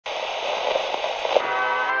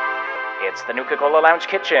It's the Nuka-Cola Lounge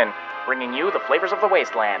kitchen, bringing you the flavors of the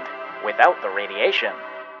wasteland, without the radiation.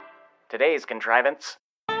 Today's contrivance.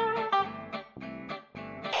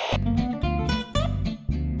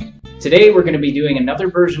 Today we're going to be doing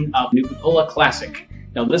another version of Nuka-Cola Classic.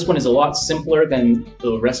 Now this one is a lot simpler than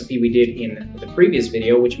the recipe we did in the previous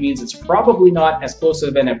video, which means it's probably not as close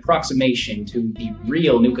of an approximation to the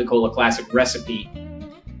real Nuka-Cola Classic recipe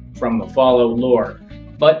from the Follow lore.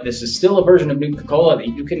 But this is still a version of Nuka-Cola that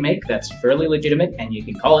you can make that's fairly legitimate, and you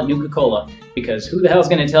can call it Nuka-Cola, because who the hell's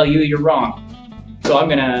going to tell you you're wrong? So I'm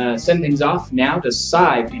going to send things off now to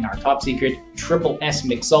Sive in our top secret Triple S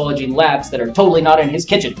mixology labs that are totally not in his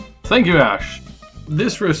kitchen. Thank you, Ash.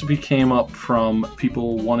 This recipe came up from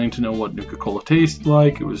people wanting to know what Nuka-Cola tastes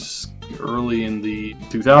like. It was early in the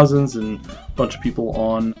 2000s, and a bunch of people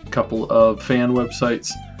on a couple of fan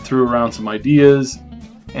websites threw around some ideas,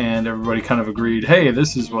 and everybody kind of agreed, hey,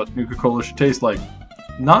 this is what Nuka-Cola should taste like.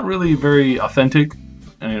 Not really very authentic,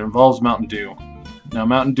 and it involves Mountain Dew. Now,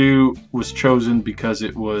 Mountain Dew was chosen because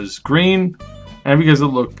it was green, and because it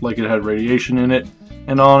looked like it had radiation in it,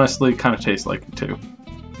 and honestly, kind of tastes like it too.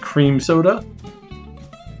 Cream soda.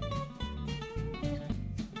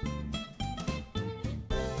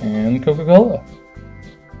 And Coca-Cola.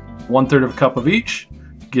 1/3 of a cup of each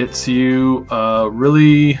gets you a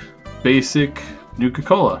really basic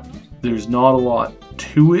Nuka-Cola. There's not a lot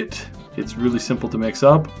to it. It's really simple to mix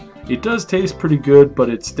up. It does taste pretty good, but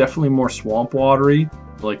it's definitely more swamp watery,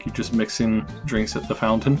 like you're just mixing drinks at the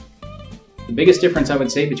fountain. The biggest difference I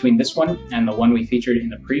would say between this one and the one we featured in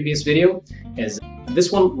the previous video is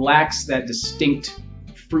this one lacks that distinct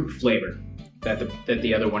fruit flavor that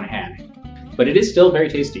the other one had. But it is still very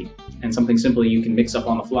tasty, and something simple you can mix up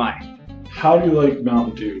on the fly. How do you like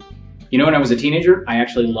Mountain Dew? You know, when I was a teenager, I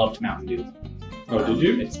actually loved Mountain Dew. Oh, did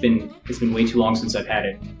you? It's been way too long since I've had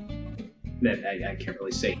it that I can't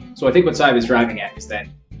really say. So I think what Sive is driving at is that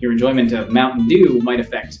your enjoyment of Mountain Dew might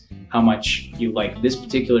affect how much you like this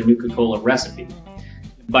particular Nuka-Cola recipe.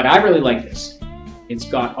 But I really like this. It's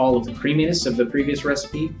got all of the creaminess of the previous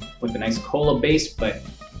recipe with a nice cola base, but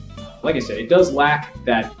like I said, it does lack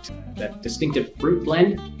that distinctive fruit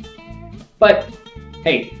blend. But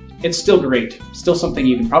hey, it's still great. Still something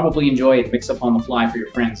you can probably enjoy and mix up on the fly for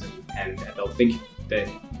your friends, and they'll think that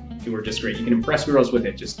you were just great. You can impress girls with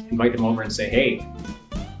it. Just invite them over and say, hey,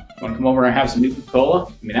 want to come over and have some Nuka-Cola?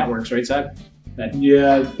 I mean, that works, right, Sive?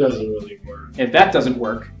 Yeah, it doesn't really work. If that doesn't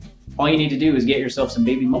work, all you need to do is get yourself some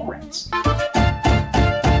baby mole rats.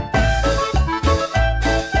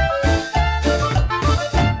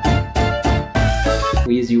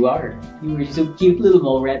 As you are. You were so cute little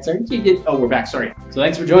mole rats, aren't you? Oh, we're back, sorry. So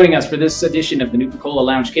thanks for joining us for this edition of the Nuka-Cola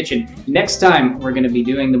Lounge Kitchen. Next time, we're going to be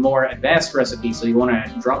doing the more advanced recipe, so you want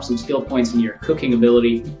to drop some skill points in your cooking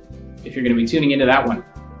ability if you're going to be tuning into that one.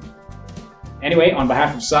 Anyway, on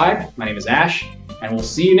behalf of Sive, my name is Ash, and we'll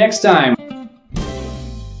see you next time.